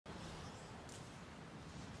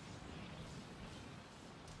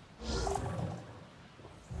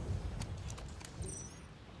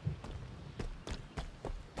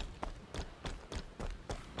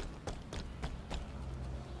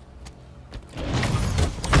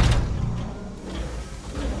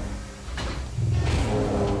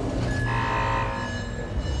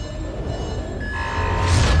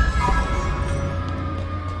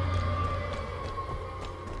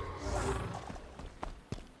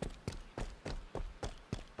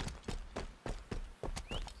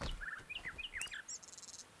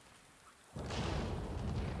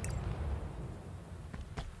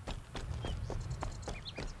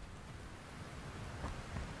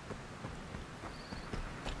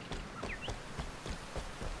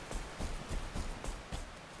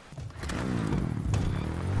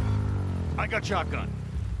got shotgun.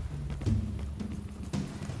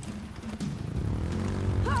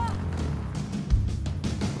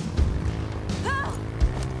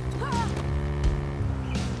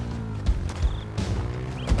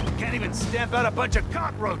 Can't even stamp out a bunch of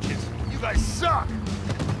cockroaches. You guys suck.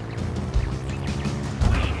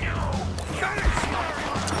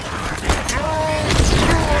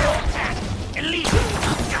 Elite!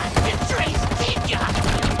 Betrays danger!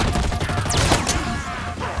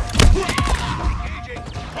 Engaging.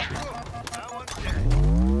 That one's dead.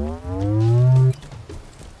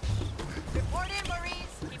 Report in,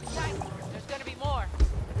 Marines. Keep tight. There's gonna be more.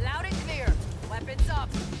 Loud and clear. Weapons up.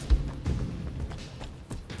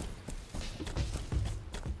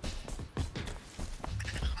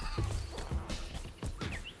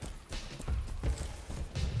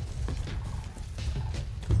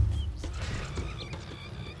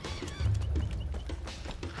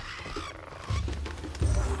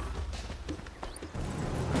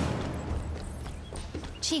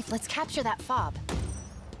 Chief, let's capture that fob.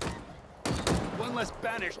 One less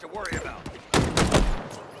Banished to worry about.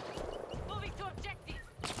 Moving to objective.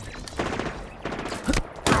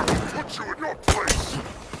 Put you in your place!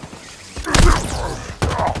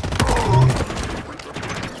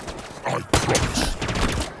 I promise.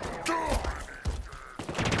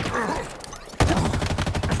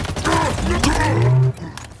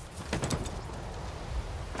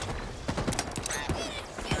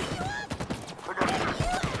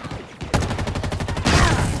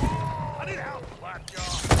 I need help, Blackjaw.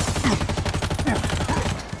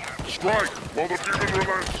 Strike while the demon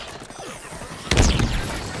relents.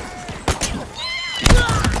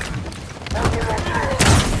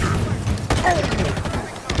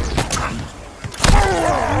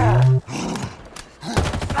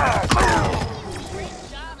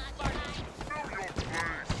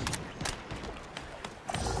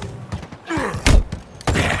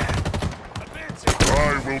 I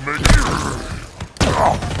will make you.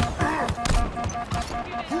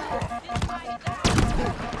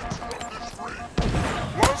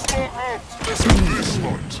 Plasma out! This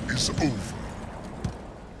hunt is over.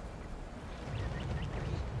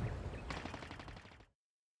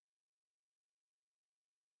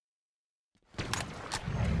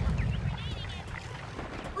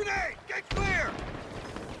 Grenade! Get clear!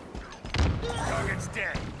 Target's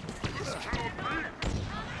dead. This cannot be.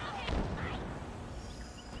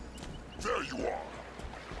 There you are.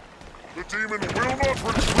 The demon will not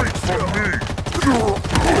retreat from me.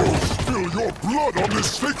 Spill your blood on this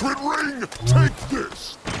sacred ring. Take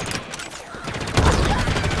this.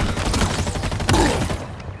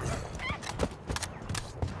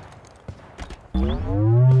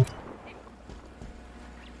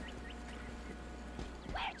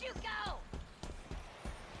 Where'd you go?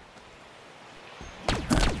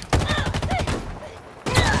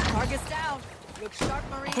 Target's down. Look sharp,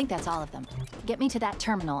 Marine. I think that's all of them. Get me to that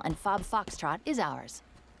terminal and Fob Foxtrot is ours.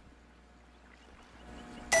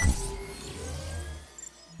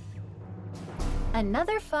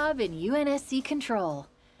 Another fob in UNSC control.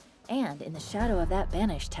 And in the shadow of that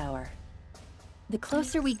Banished tower. The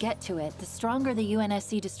closer we get to it, the stronger the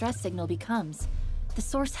UNSC distress signal becomes. The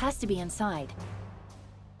source has to be inside.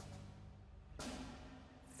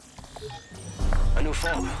 A new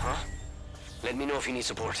fob, huh? Let me know if you need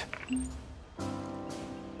support.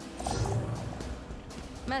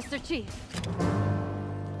 Master Chief.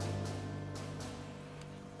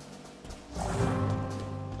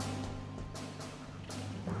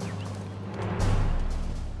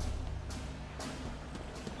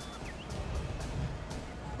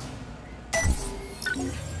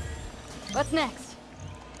 What's next?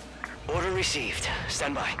 Order received.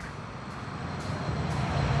 Stand by.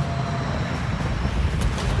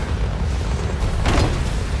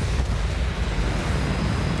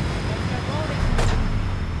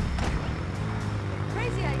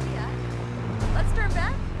 Crazy idea. Let's turn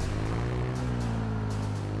back.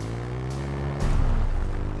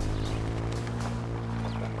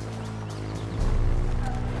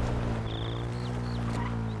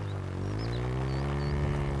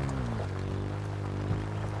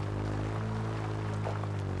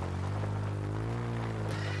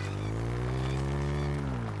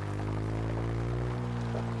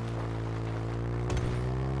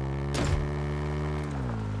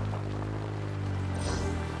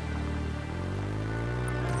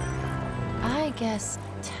 I guess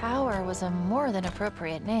tower was a more than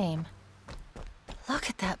appropriate name. Look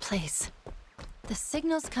at that place. The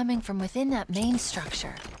signal's coming from within that main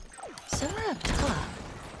structure. So we're up top.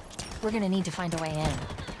 We're gonna need to find a way in.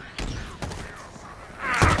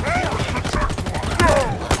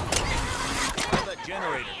 That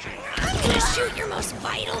generator, Chief. gonna shoot your most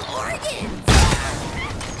vital organs!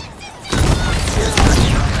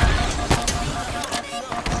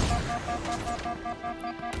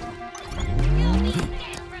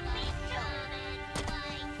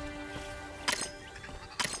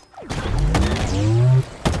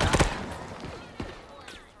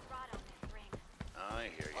 I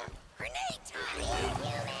hear you. Grenade time,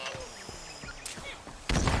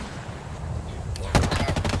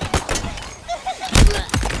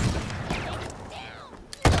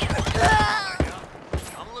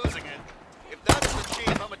 I'm losing it. If that's the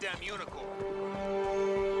chief, I'm a damn unicorn.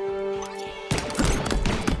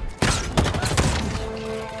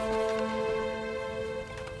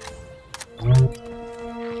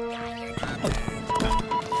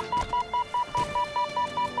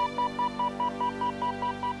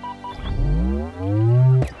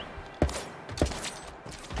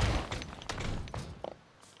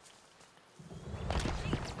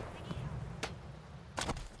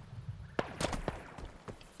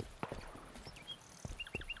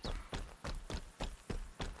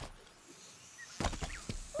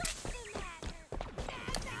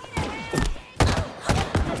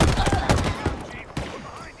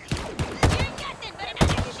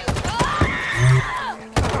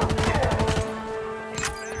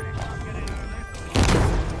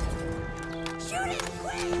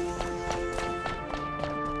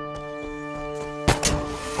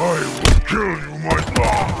 I will kill you, my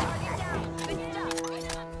lord!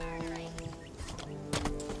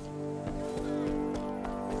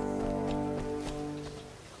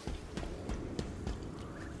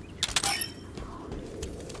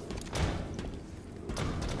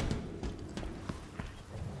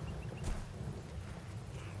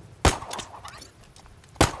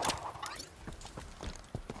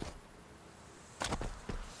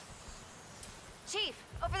 Chief,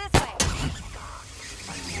 over this way.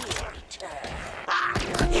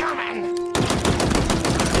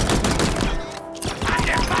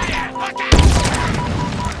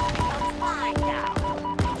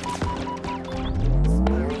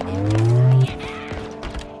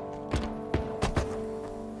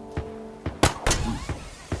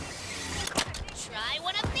 Try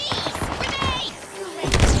one of these! Grenade!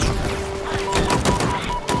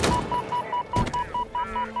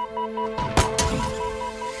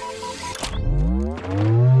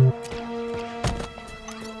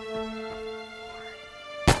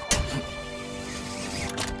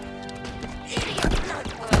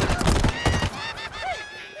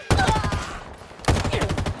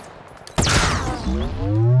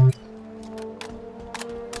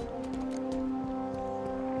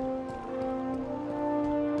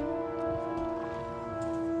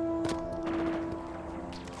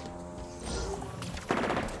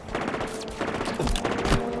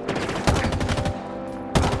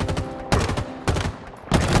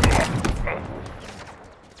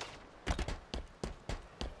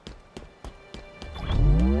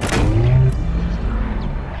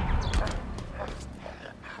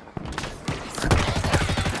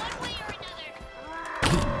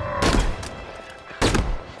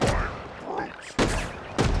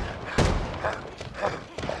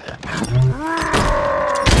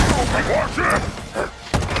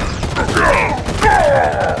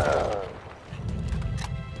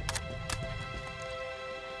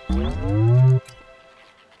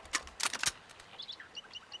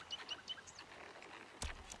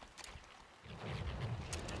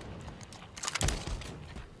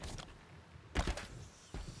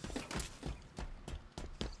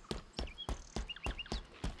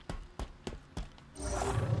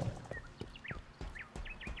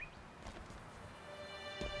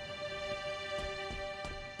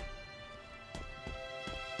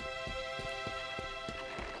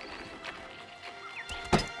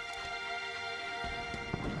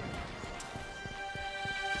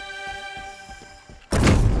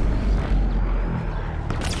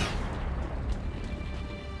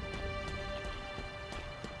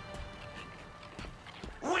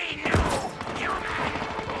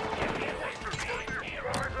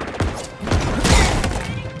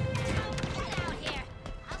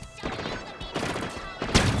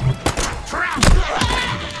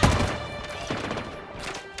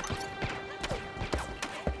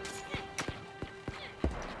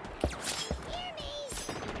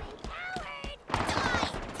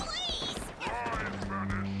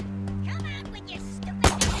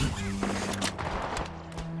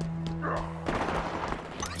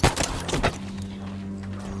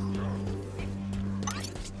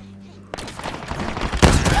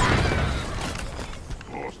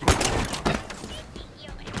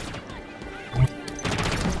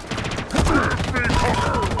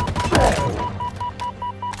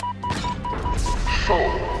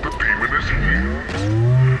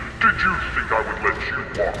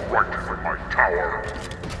 right in my tower.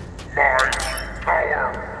 My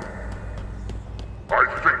tower. I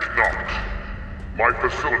think not. My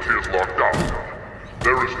facility is locked down.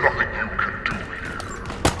 There is nothing you can do here.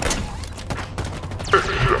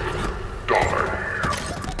 Except die.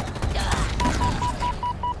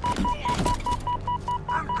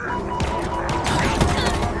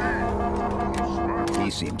 He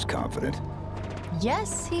seems confident.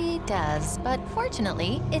 Yes, he does, but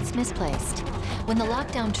fortunately, it's misplaced. When the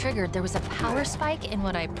lockdown triggered, there was a power spike in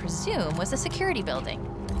what I presume was a security building.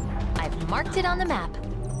 I've marked it on the map.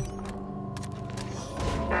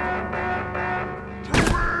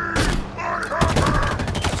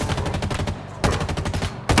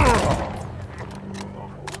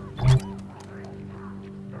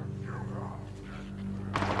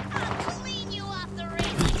 Clean you off the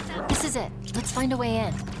ring. This is it. Let's find a way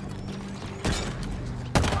in.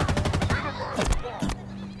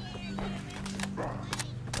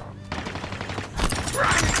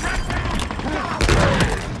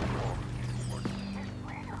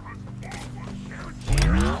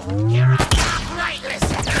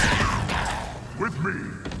 With me,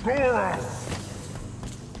 go around.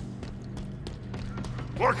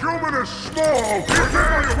 The human is small. Get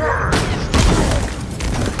out of the way.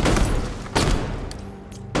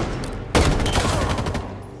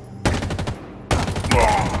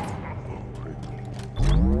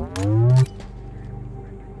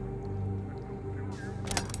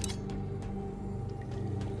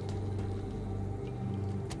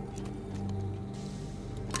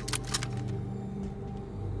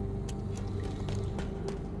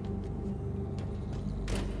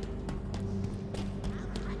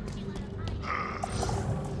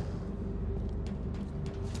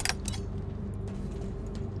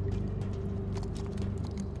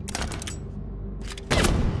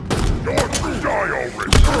 Die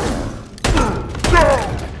already!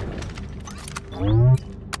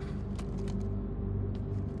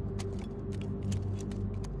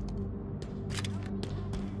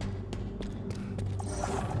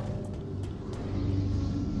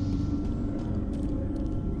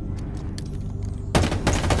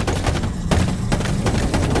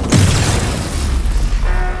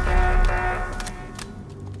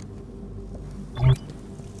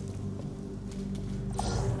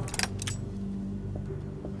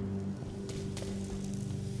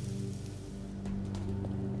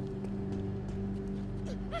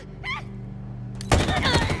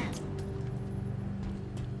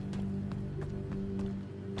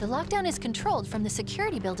 The lockdown is controlled from the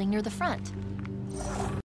security building near the front.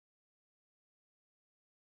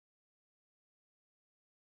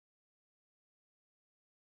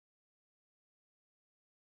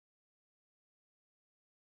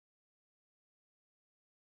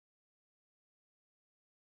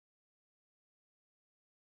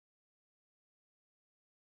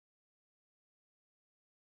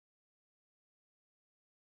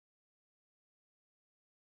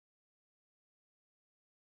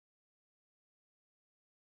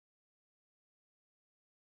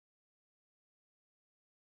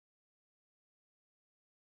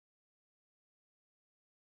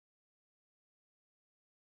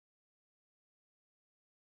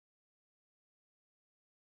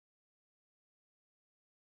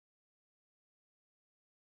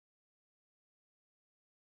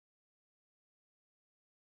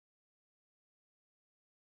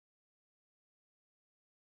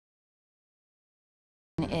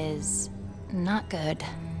 Is not good.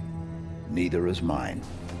 Neither is mine.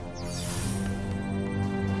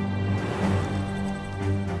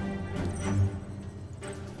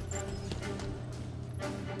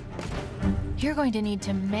 You're going to need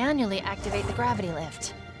to manually activate the gravity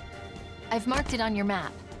lift. I've marked it on your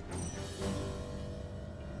map.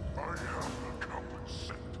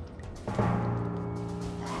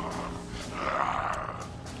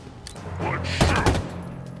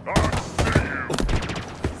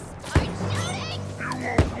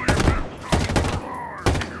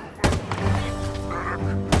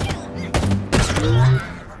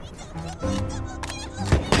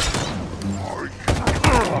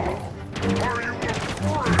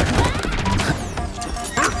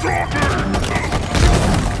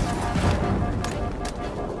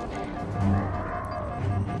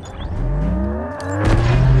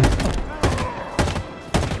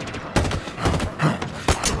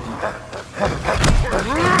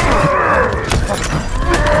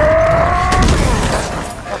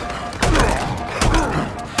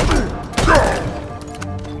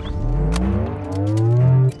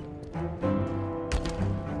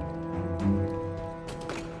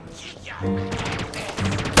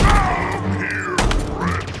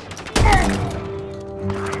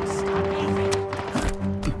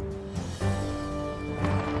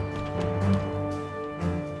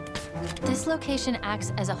 location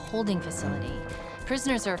acts as a holding facility.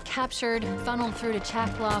 Prisoners are captured, funneled through to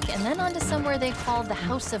Chaklock, and then onto somewhere they call the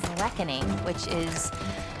House of Reckoning, which is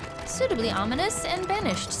suitably ominous and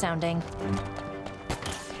banished sounding.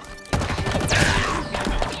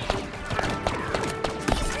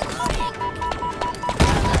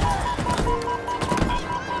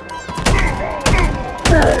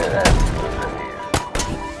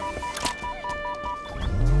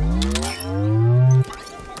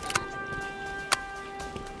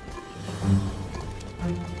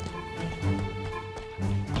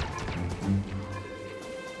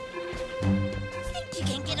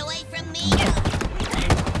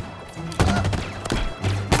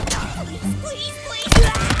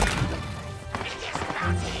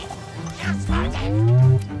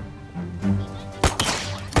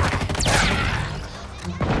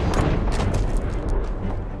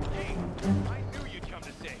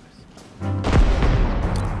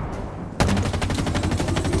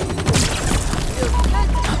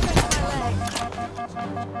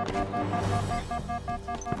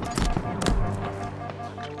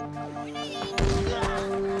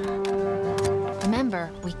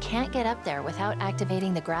 Remember, we can't get up there without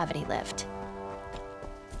activating the gravity lift.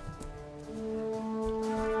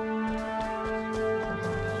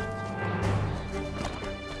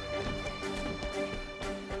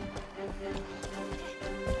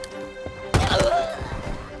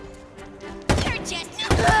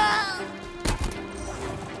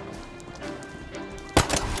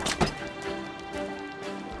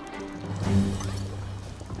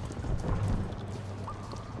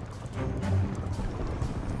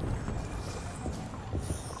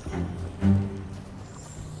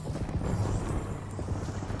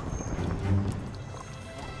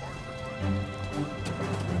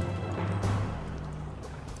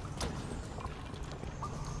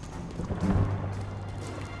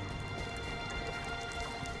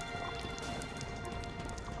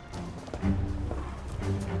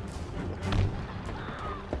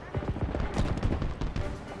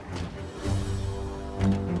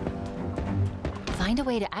 Find a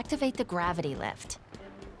way to activate the gravity lift.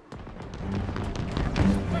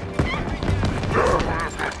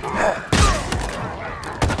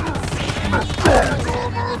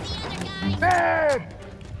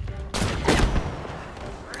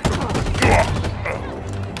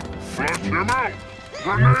 Flush him out!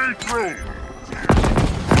 Grenade through!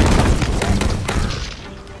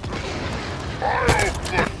 I'll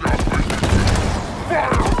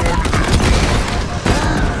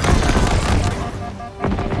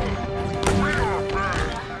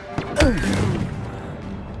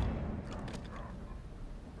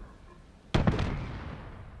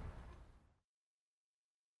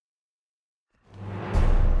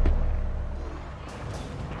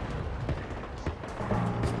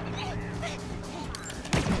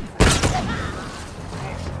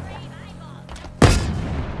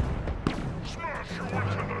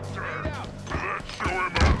flush that bitch!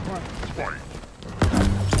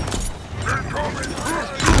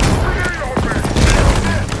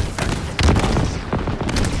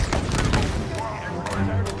 Fire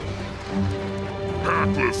on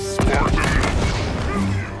Hapless Spartan!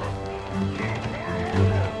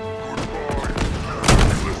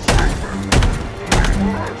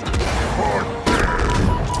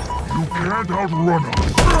 You can't outrun us!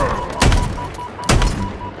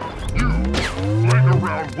 You, fling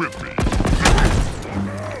around with me!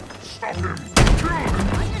 Stop him! Kill him!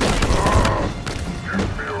 Give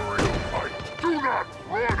me a real fight! Do not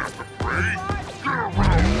run at the prey! Get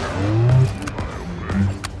around him!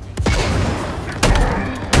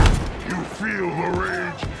 You feel the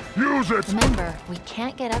rage? Use it! Remember, we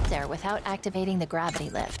can't get up there without activating the gravity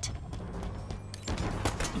lift.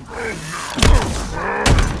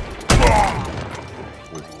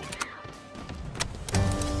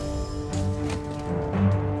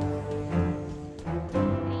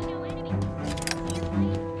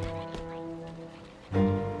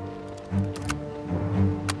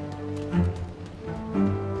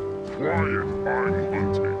 Quiet, I'm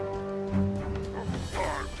hunting.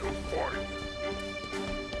 Time to fight.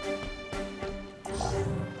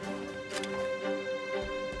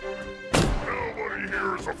 Nobody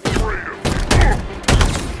here is afraid of me.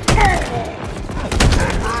 The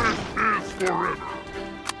Banished is forever.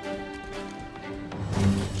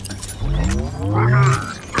 Grenade!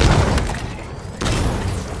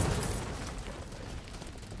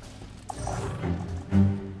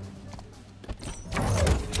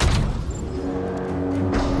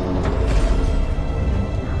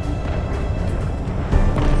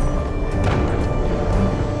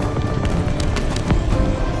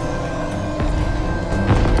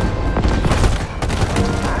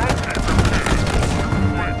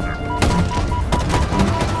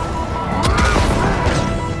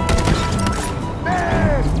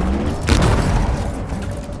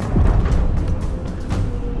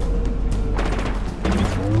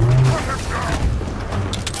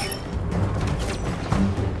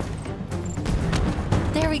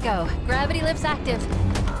 active.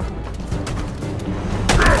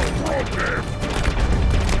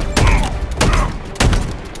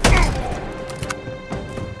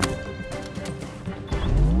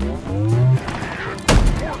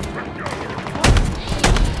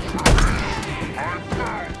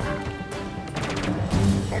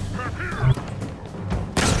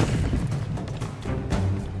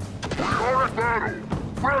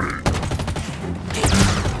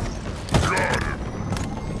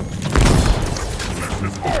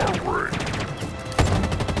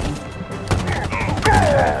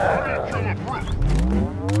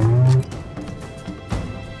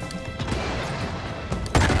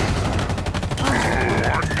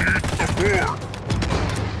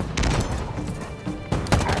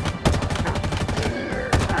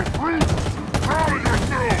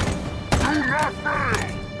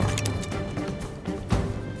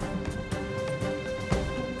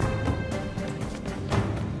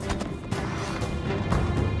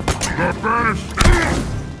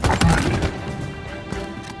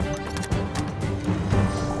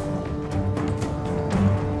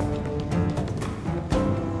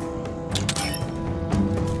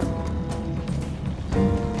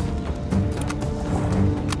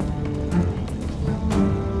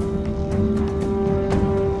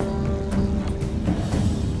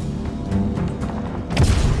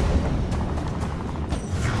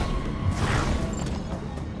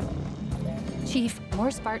 Chief,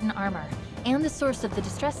 more Spartan armor, and the source of the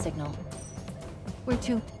distress signal. Where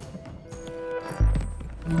to?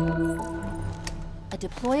 A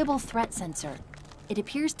deployable threat sensor. It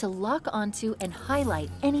appears to lock onto and highlight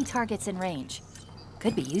any targets in range.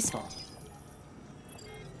 Could be useful.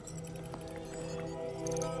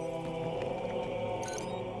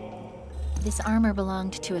 This armor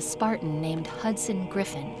belonged to a Spartan named Hudson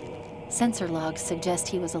Griffin. Sensor logs suggest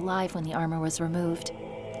he was alive when the armor was removed.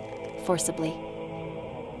 Forcibly.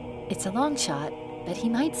 It's a long shot, but he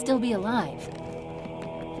might still be alive.